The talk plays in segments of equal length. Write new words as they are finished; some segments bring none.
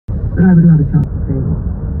but I really have a chance to say it.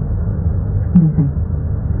 What do you think?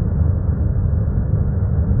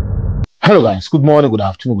 Hello guys, good morning, good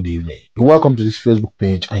afternoon, good evening. Welcome to this Facebook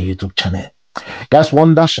page and YouTube channel. Guys,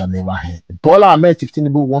 wonder shall never end. Bola Ahmed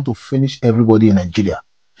Tinubu want to finish everybody in Nigeria.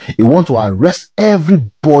 He want to arrest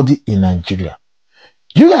everybody in Nigeria.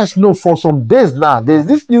 You guys know for some days now, there's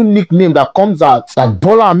this new nickname that comes out that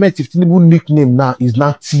Bola Ahmed Tinubu nickname now is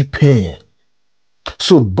now T.Pain.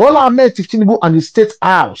 So Bola Ahmed Tinubu and the State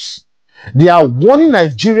House, they are warning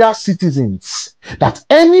Nigeria citizens that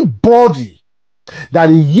anybody that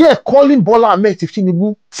is here calling Bola Ahmed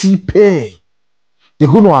Tinubu T.Pain, they're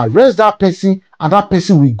going to arrest that person and that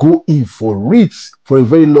person will go in for it for a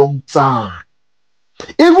very long time.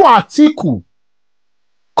 Even Atiku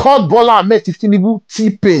called Bola Ahmed Tinubu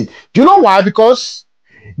T.Pain. Do you know why? Because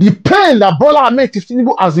the pain that Bola Ahmed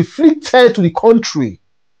Tinubu has inflicted to the country,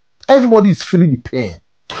 everybody is feeling the pain.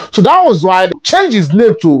 So that was why they changed his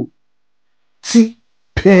name to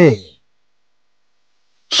T.Pain.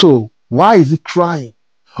 So why is he crying?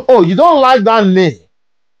 Oh, you don't like that name.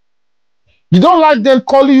 You don't like them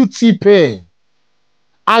calling you T.Pain.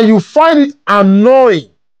 And you find it annoying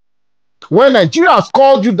when Nigerians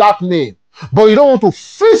called you that name, but you don't want to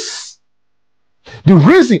face the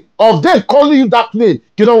reason of them calling you that name.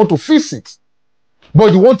 You don't want to face it,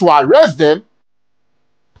 but you want to arrest them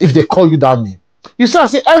if they call you that name. You see, I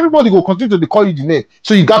say everybody will continue to call you the name,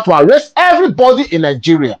 so you got to arrest everybody in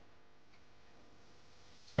Nigeria.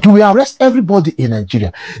 You will arrest everybody in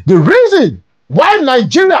Nigeria. The reason why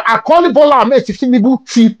Nigeria are calling Bola Ahmed Tinubu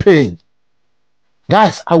T.Pain,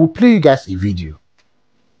 guys, I will play you guys a video.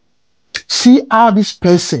 See how this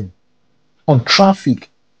person on traffic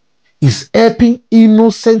is helping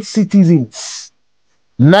innocent citizens,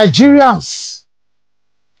 Nigerians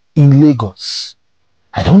in Lagos.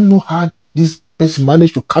 I don't know how this person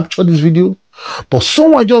managed to capture this video, but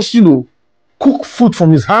someone just, cook food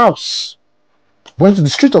from his house, went to the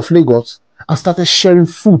street of Lagos and started sharing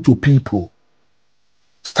food to people.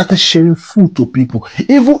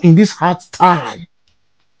 Even in this hard time.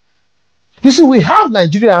 You see, we have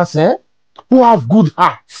Nigerians who have good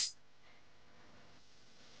hearts.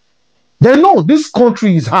 They know this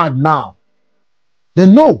country is hard now. They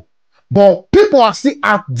know. But people are still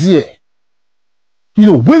out there,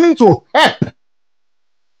 willing to help.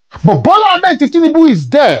 But Bola Ahmed Tinubu is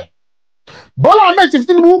there. Bola Ahmed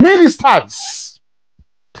Tinubu ministers,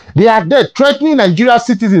 they are there threatening Nigerian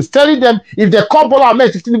citizens, telling them if they call Bola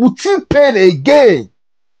Ahmed Tinubu T.Pain again,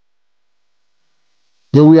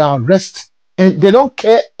 they will arrest. And they don't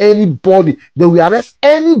care anybody. They will arrest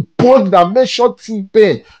anybody that mentioned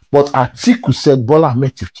T.Pain. But Atiku said Bola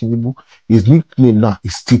Ahmed Tinubu, his nickname now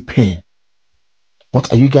is T.Pain.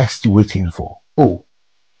 What are you guys still waiting for? Oh,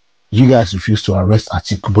 you guys refuse to arrest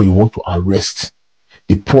Atiku, but you want to arrest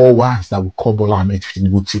the poor ones that will call Bola Ahmed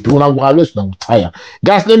Tinubu T.Pain. When I will arrest them, I'm tired.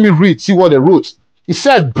 Guys, let me read, see what they wrote. He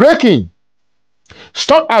said, breaking.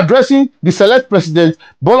 Stop addressing the select president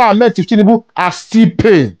Bola Ahmed Tinubu as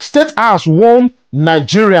T.Pain. State House warned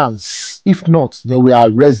Nigerians. If not, they will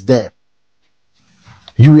arrest them.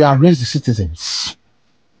 You will arrest the citizens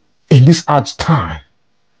in this hard time.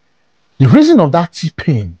 The reason of that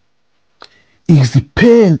T.Pain is the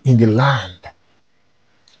pain in the land.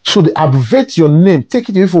 So they abbreviate your name, take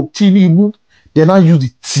it away from Tinubu, they now use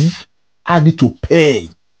the T, add it to Pain.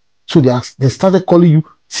 So they started calling you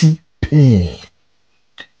T.Pain.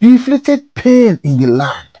 You inflicted pain in the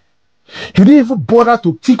land. You didn't even bother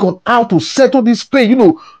to think on how to settle this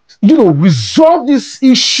pain, resolve this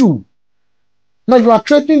issue. Now you are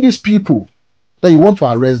threatening these people that you want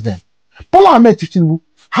to arrest them. Bola Ahmed Tinubu,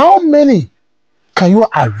 how many can you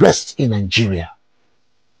arrest in Nigeria?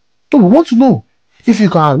 So we want to know if you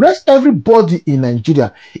can arrest everybody in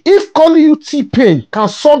Nigeria. If calling you T.Pain can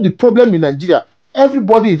solve the problem in Nigeria,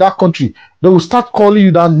 everybody in that country, they will start calling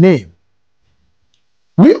you that name.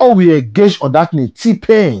 We all will engage on that name,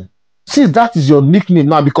 T.Pain. Since that is your nickname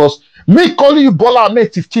now, because me calling you Bola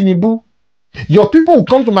Ahmed Tinubu, your people will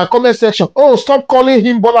come to my comment section. Oh, stop calling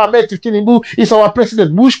him Bola Ahmed Tinubu. He's our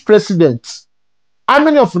president. Which president? How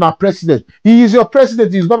many of them are president? He is your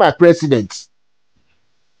president. He is not my president.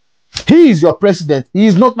 He is your president. He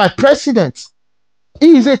is not my president.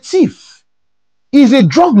 He is a thief. He is a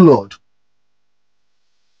drug lord.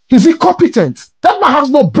 He's incompetent. That man has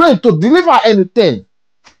no brain to deliver anything.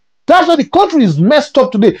 That's why the country is messed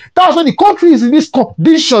up today. That's why the country is in this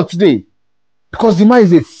condition today. Because the man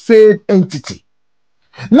is a failed entity.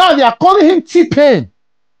 Now they are calling him T.Pain.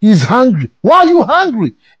 He's hungry. Why are you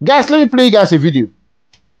hungry? Guys, let me play you guys a video.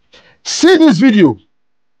 See this video.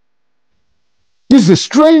 This is a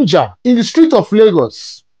stranger in the street of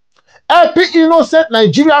Lagos helping innocent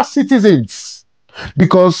Nigerian citizens.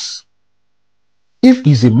 Because if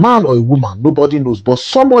he's a man or a woman, nobody knows. But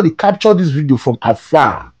somebody captured this video from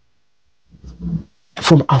afar.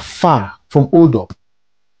 From afar, from hold up.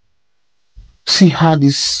 See how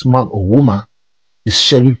this man or woman is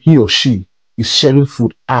sharing, he or she is sharing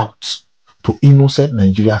food out to innocent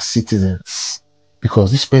Nigerian citizens.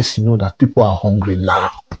 Because this person knows that people are hungry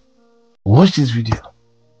now. Watch this video.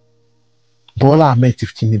 Bola Ahmed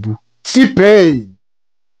Tinubu, T.Pain,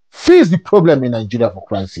 face the problem in Nigeria for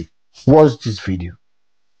Christ's sake. Watch this video.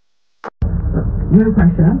 No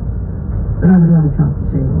pressure, but I would love a chance to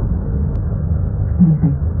show you. What do you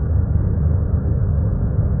think?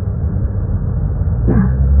 Yeah.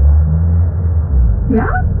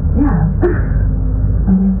 Yeah? Yeah. Okay.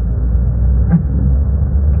 Excellent.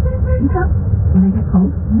 You come when I get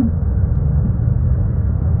cold.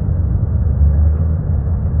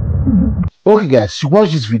 Okay, guys, you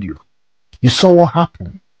watch this video. You saw what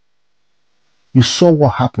happened. You saw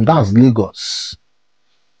what happened. That's Lagos.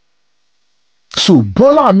 So,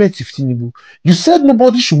 Bola Ahmed Tinubu, you said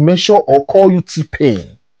nobody should measure or call you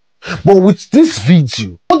T.Pain. But with this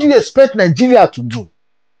video, what do you expect Nigeria to do?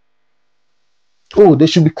 Oh, they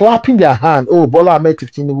should be clapping their hand. Oh, Bola Ahmed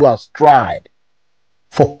Tinubu has tried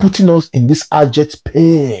for putting us in this abject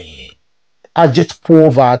pain, abject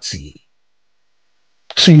poverty.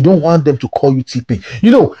 So you don't want them to call you T.Pain.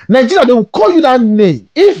 You know, Nigeria, they will call you that name.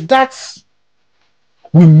 If that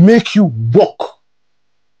will make you walk,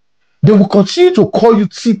 they will continue to call you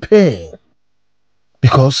T.Pain.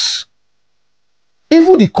 Because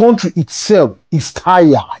even the country itself is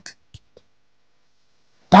tired.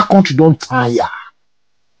 That country don't tire.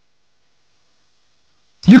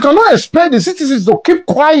 You cannot expect the citizens to keep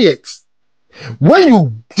quiet. When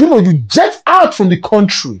you jet out from the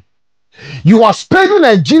country, you are spending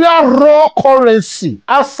Nigeria raw currency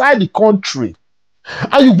outside the country.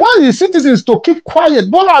 And you want the citizens to keep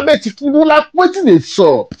quiet. Bola Ahmed Tinubu like waiting they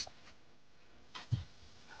saw.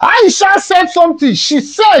 Aisha said something. She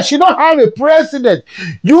said she don't have a president.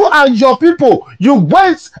 You and your people, you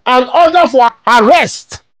went and ordered for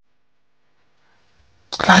arrest.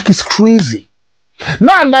 Like it's crazy.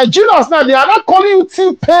 Now Nigerians now they are not calling you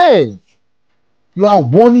T.Pain. You are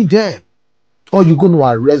warning them. Or you're going to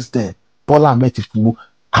arrest them. Bola Ahmed Tinubu.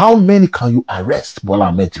 How many can you arrest, Bola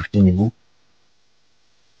Ahmed Tinubu?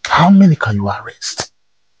 How many can you arrest?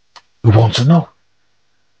 We want to know.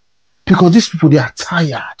 Because these people, they are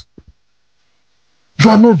tired. You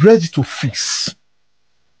are not ready to fix.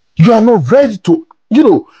 You are not ready to,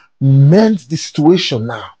 mend the situation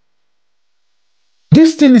now.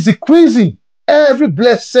 This thing is increasing every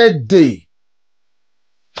blessed day.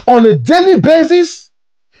 On a daily basis,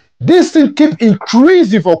 this thing keeps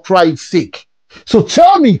increasing for Christ's sake. So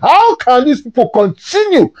tell me, how can these people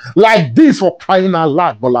continue like this for crying out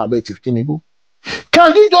loud, Bola Ahmed Tinubu?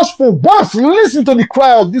 Can you just for once listen to the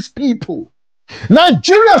cry of these people?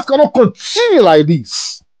 Nigerians cannot continue like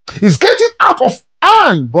this. It's getting out of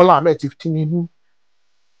hand, Bola Ahmed Tinubu.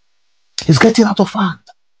 It's getting out of hand.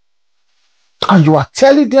 And you are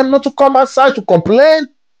telling them not to come outside to complain?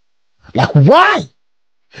 Like, why?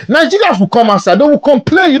 Nigerians will come outside, they will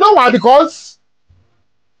complain. You know why? Because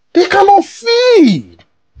they cannot feed.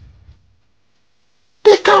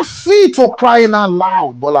 They can't feed for crying out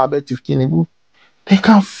loud, Bola Ahmed Tinubu. They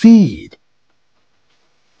can't feed.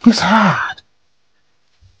 It's hard.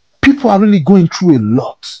 People are really going through a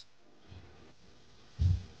lot.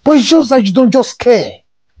 But it's just like you don't just care.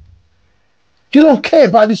 You don't care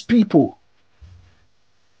about these people.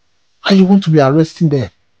 And you want to be arresting them.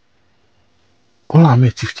 Bola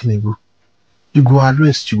Ahmed Tinubu, you go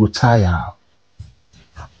arrest, you go tire.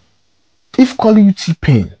 If calling you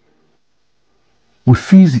T.Pain will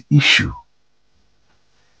fix the issue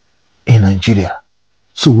in Nigeria,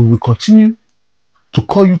 so we will continue to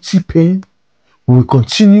call you T.Pain. We will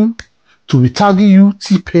continue to be tagging you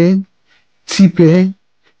T.Pain, T.Pain,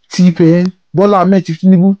 T.Pain, Bola Ahmed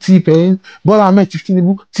Tinubu, T.Pain, Bola Ahmed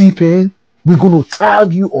Tinubu, T.Pain. We're going to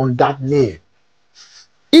tag you on that name.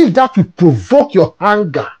 If that will provoke your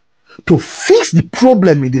anger to fix the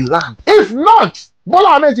problem in the land. If not,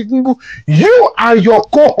 Bola Ahmed Tinubu, you and your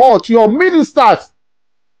cohort, your ministers,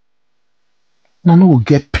 now will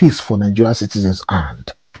get peace for Nigerian citizens'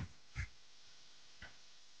 hand.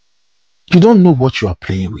 You don't know what you are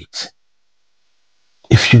playing with.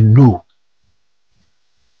 If you know,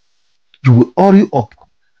 you will hurry up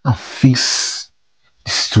and face the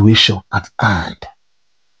situation at hand.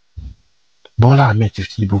 Bola Ahmed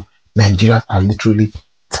Tinubu, Nigerians are literally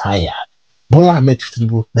tired. Bola Ahmed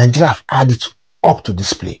Tinubu, Nigeria have added up to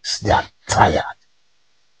this place. They are tired.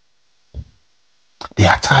 They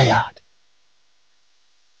are tired.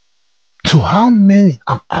 So how many,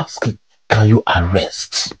 I'm asking, can you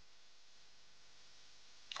arrest?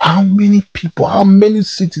 How many people, how many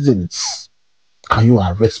citizens can you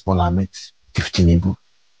arrest Bola Ahmed Tinubu?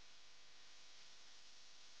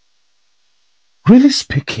 Really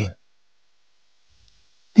speaking,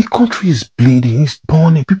 the country is bleeding, it's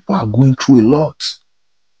burning, people are going through a lot.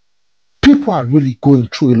 People are really going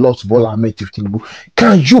through a lot, Bola Ahmed Tinubu.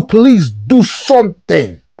 Can you please do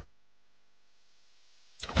something?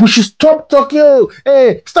 We should stop talking, oh,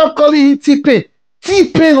 hey, stop calling it T-Pain.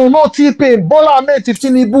 T-Pain or not T-Pain, Bola Ahmed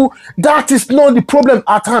Tinubu, that is not the problem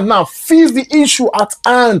at hand now. Fix the issue at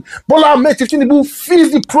hand. Bola Ahmed Tinubu,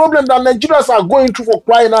 fix the problem that Nigerians are going through, for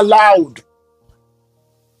crying out loud.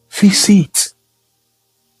 Fix it.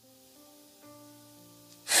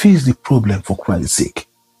 Fix the problem, for Christ's sake.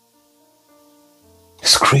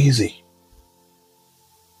 It's crazy.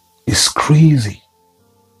 It's crazy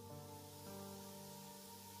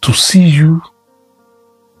to see you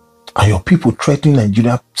and your people threatening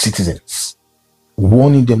Nigerian citizens,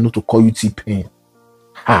 warning them not to call you T-Pain.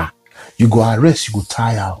 You go arrest, you go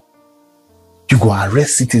tire. You go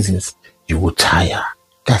arrest citizens, you go tire.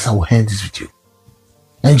 Guys, I will end this with you.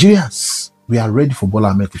 Nigerians, we are ready for Bola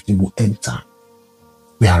Ahmed Tinubu anytime.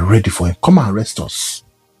 We are ready for him. Come and arrest us.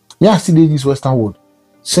 Yeah, still in this Western world.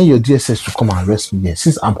 Send your DSS to come and arrest me here.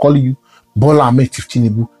 Since I'm calling you Bola Ahmed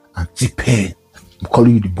Tinubu and T-Pain, I'm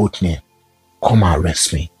calling you the both name. Come and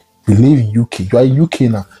arrest me. We live in UK. You are in UK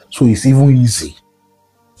now, so it's even easy.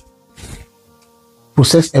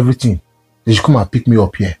 Process everything. They should come and pick me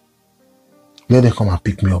up here. Let them come and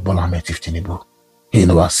pick me up, Bola Ahmed Tinubu. He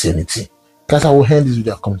never say anything. Guys, I will end this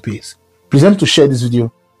video at come pace. Please remember to share this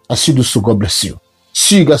video. As you do so, God bless you.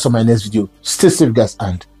 See you guys on my next video. Stay safe, guys,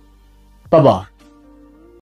 and bye-bye.